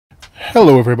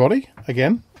Hello everybody,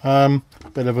 again.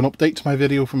 Bit of an update to my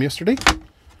video from yesterday,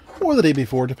 or the day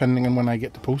before, depending on when I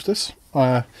get to post this,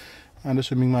 and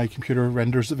assuming my computer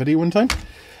renders the video in time.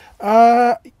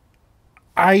 I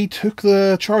took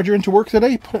the charger into work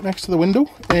today, put it next to the window,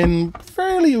 in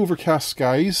fairly overcast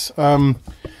skies.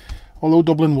 Although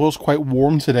Dublin was quite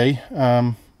warm today,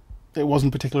 it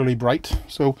wasn't particularly bright,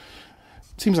 so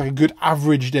it seems like a good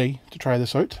average day to try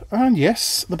this out. And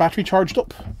yes, the battery charged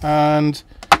up, and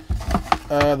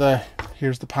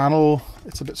here's the panel.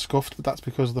 It's a bit scuffed, but that's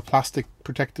because of the plastic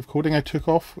protective coating I took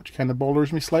off, which kind of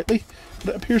bothers me slightly. But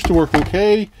it appears to work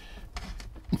okay.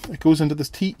 It goes into this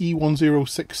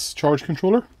TE106 charge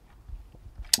controller,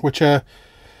 which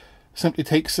simply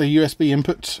takes a USB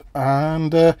input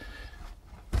and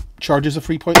charges a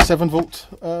 3.7 volt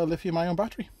lithium ion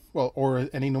battery. Well, or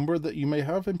any number that you may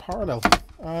have in parallel.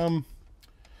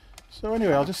 So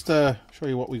anyway, I'll just show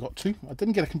you what we got to. I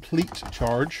didn't get a complete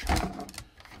charge.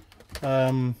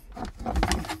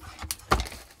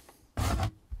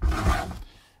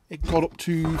 It got up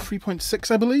to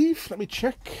 3.6, I believe. Let me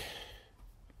check.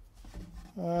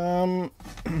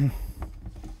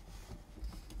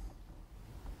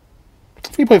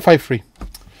 3.53.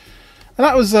 And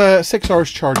that was 6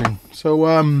 hours charging. So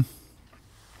I'm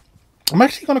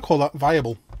actually going to call that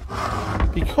viable,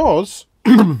 because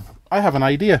I have an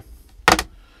idea.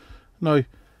 Now,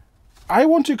 I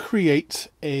want to create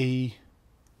a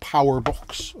power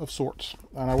box of sorts,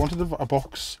 and I wanted a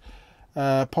box,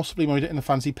 possibly mount it in a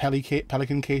fancy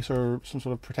Pelican case or some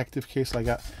sort of protective case like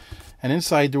that, and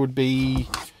inside there would be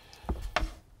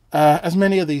as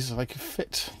many of these as I could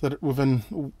fit, that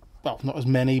within, well, not as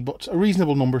many, but a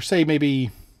reasonable number, say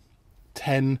maybe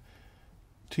 10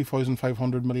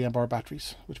 2500 milliamp hour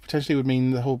batteries, which potentially would mean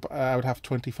the whole I would have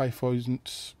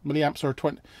 25,000 milliamps or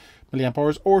 20 milliamp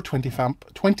hours or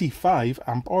 25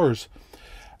 amp hours.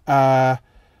 Now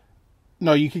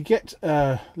you could get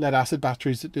lead acid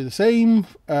batteries that do the same,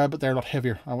 but they're a lot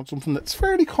heavier. I want something that's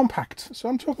fairly compact, so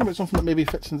I'm talking about something that maybe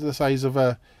fits into the size of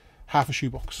half a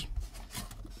shoebox.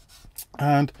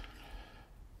 And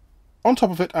on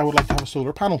top of it, I would like to have a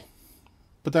solar panel.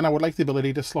 But then I would like the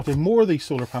ability to slot in more of these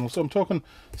solar panels. So I'm talking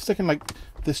sticking like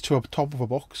this to a top of a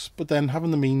box, but then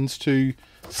having the means to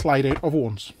slide out other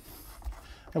ones.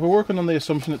 If we're working on the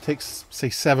assumption it takes, say,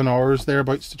 7 hours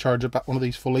thereabouts to charge up one of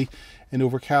these fully in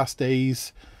overcast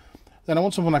days, then I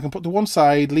want something I can put to one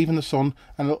side, leave in the sun,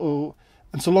 and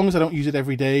and so long as I don't use it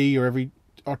every day or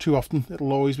too often,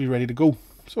 it'll always be ready to go.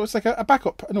 So it's like a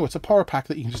backup. No, it's a power pack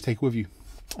that you can just take with you.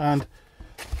 And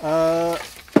I'll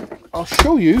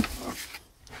show you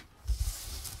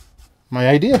my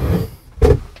idea.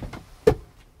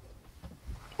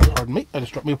 Pardon me, I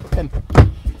just dropped my pen.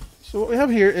 So what we have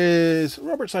here is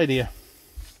Robert's idea.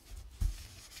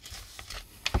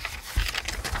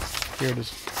 Here it is.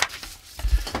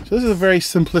 So this is a very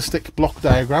simplistic block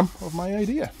diagram of my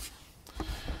idea.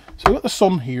 So we've got the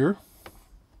sun here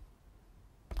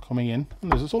coming in,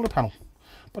 and there's a solar panel.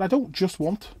 But I don't just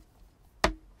want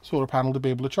a solar panel to be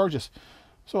able to charge this.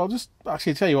 So I'll just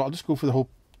actually tell you what, I'll just go for the whole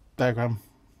diagram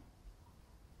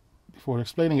before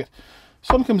explaining it.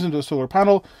 Sun comes into a solar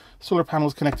panel. The solar panel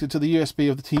is connected to the USB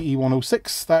of the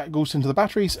TE106. That goes into the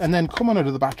batteries, and then coming out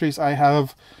of the batteries I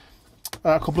have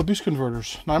a couple of boost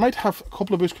converters. Now I might have a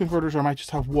couple of boost converters, or I might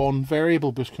just have one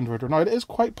variable boost converter. Now it is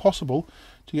quite possible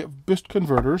to get boost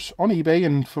converters on eBay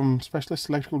and from specialist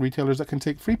electrical retailers that can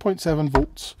take 3.7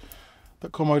 volts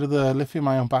that come out of the lithium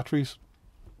ion batteries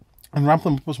and ramp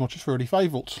them up as much as 35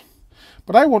 volts.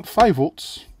 But I want 5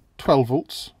 volts, 12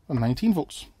 volts and 19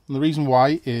 volts. And the reason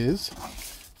why is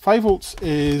 5 volts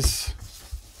is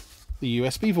the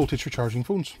USB voltage for charging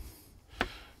phones.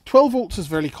 12 volts is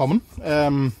very common.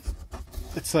 I've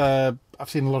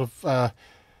seen a lot of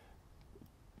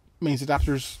mains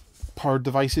adapters powered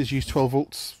devices use 12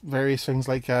 volts. Various things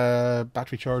like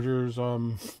battery chargers,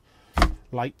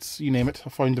 lights, you name it. I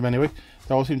found them anyway.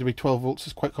 They all seem to be 12 volts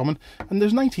is quite common. And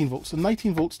there's 19 volts. And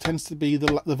 19 volts tends to be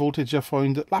the voltage I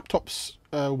found that laptops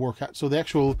work at. So the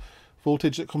actual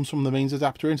voltage that comes from the mains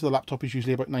adapter into the laptop is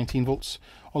usually about 19 volts,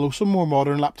 although some more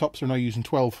modern laptops are now using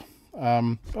 12.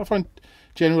 I find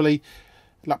generally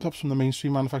laptops from the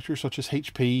mainstream manufacturers such as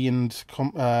HP and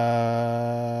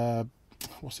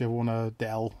what's the other one,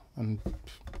 Dell, and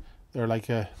they're like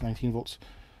 19 volts.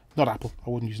 Not Apple.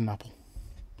 I wouldn't use an Apple.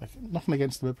 Like, nothing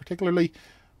against them particularly,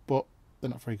 but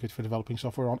they're not very good for developing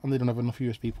software on, and they don't have enough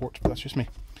USB ports, but that's just me.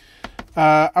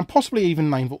 And possibly even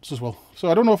 9 volts as well. So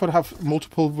I don't know if I'd have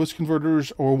multiple boost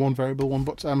converters or one variable one,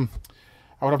 but I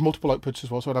would have multiple outputs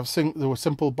as well. So I'd have there were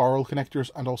simple barrel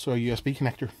connectors and also a USB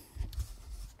connector.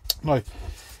 Now,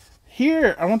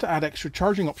 Here, I want to add extra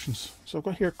charging options. So I've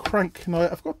got here crank. Now,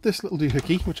 I've got this little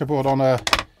doohickey, which I bought on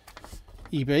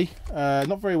eBay.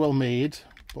 Not very well made,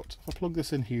 but if I plug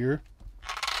this in here,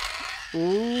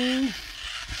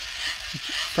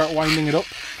 start winding it up.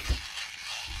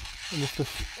 And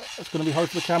it's going to be hard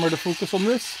for the camera to focus on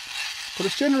this, but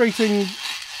it's generating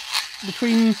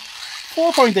between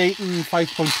 4.8 and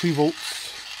 5.2 volts.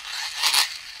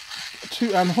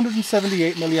 And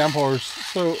 178 milliamp hours.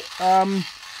 So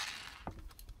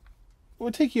it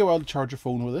would take you a while to charge your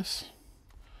phone with this,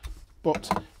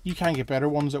 but you can get better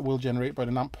ones that will generate about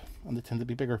an amp, and they tend to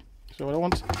be bigger. So what I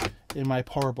want in my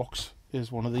power box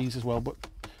is one of these as well, but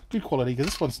good quality, because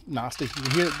this one's nasty. You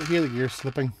can hear the gears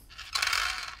slipping.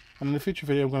 And in the future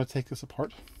video, I'm going to take this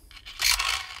apart.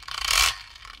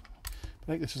 I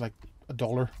think this is like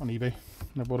 $1 on eBay,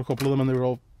 and I bought a couple of them and they were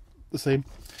all the same.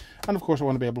 And of course I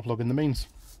want to be able to plug in the mains.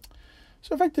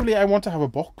 So effectively I want to have a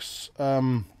box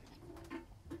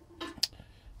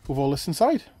with all this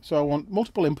inside. So I want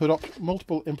multiple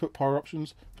input power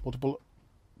options, multiple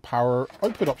power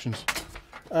output options.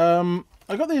 I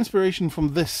got the inspiration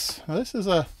from this. Now this is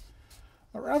a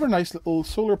rather nice little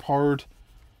solar powered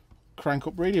crank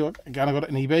up radio. Again, I got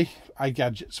it on eBay,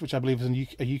 iGadgets, which I believe is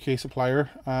a UK supplier.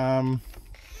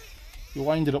 You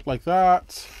wind it up like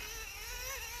that,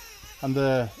 and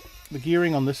the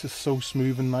gearing on this is so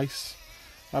smooth and nice.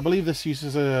 I believe this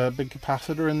uses a big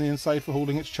capacitor in the inside for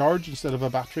holding its charge instead of a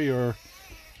battery or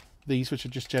these, which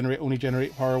would just only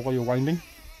generate power while you're winding.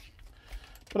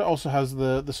 But it also has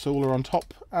the solar on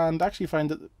top, and I actually find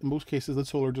that in most cases the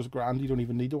solar does grand. You don't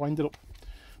even need to wind it up.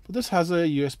 But this has a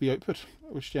USB output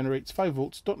which generates 5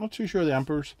 volts. Not too sure the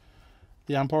amps,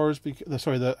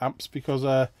 because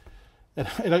it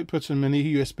outputs a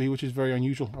mini USB, which is very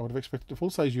unusual. I would have expected a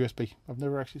full-size USB. I've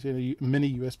never actually seen a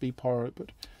mini USB power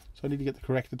output, so I need to get the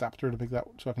correct adapter to make that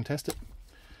so I can test it.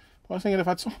 But I was thinking if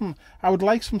I had something, I would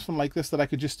like something like this that I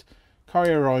could just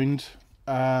carry around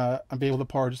and be able to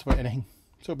power just about anything.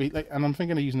 So it'd be like, and I'm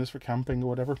thinking of using this for camping or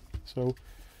whatever. So,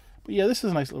 but yeah, this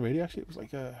is a nice little radio. Actually, it was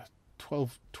like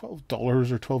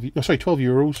 $12 or 12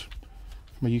 euros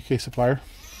from a UK supplier.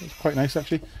 It's quite nice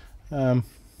actually. The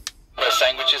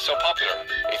sandwich is so popular.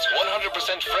 It's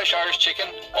 100% fresh Irish chicken,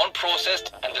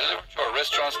 unprocessed, and delivered to our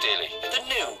restaurants daily. The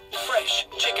new fresh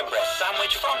chicken breast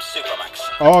sandwich from Supermax.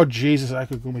 Oh Jesus, I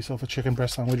could go myself a chicken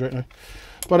breast sandwich right now.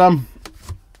 But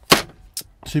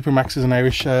Supermax is an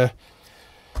Irish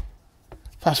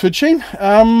fast food chain,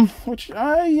 which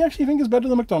I actually think is better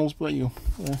than McDonald's. But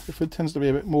the food tends to be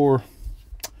a bit more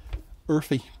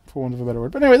earthy, for want of a better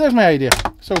word. But anyway, there's my idea.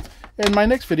 So in my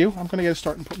next video, I'm going to get a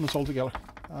start and putting this all together.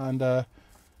 And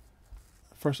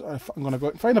first I'm going to go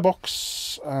out and find a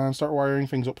box and start wiring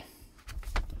things up.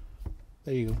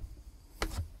 There you go.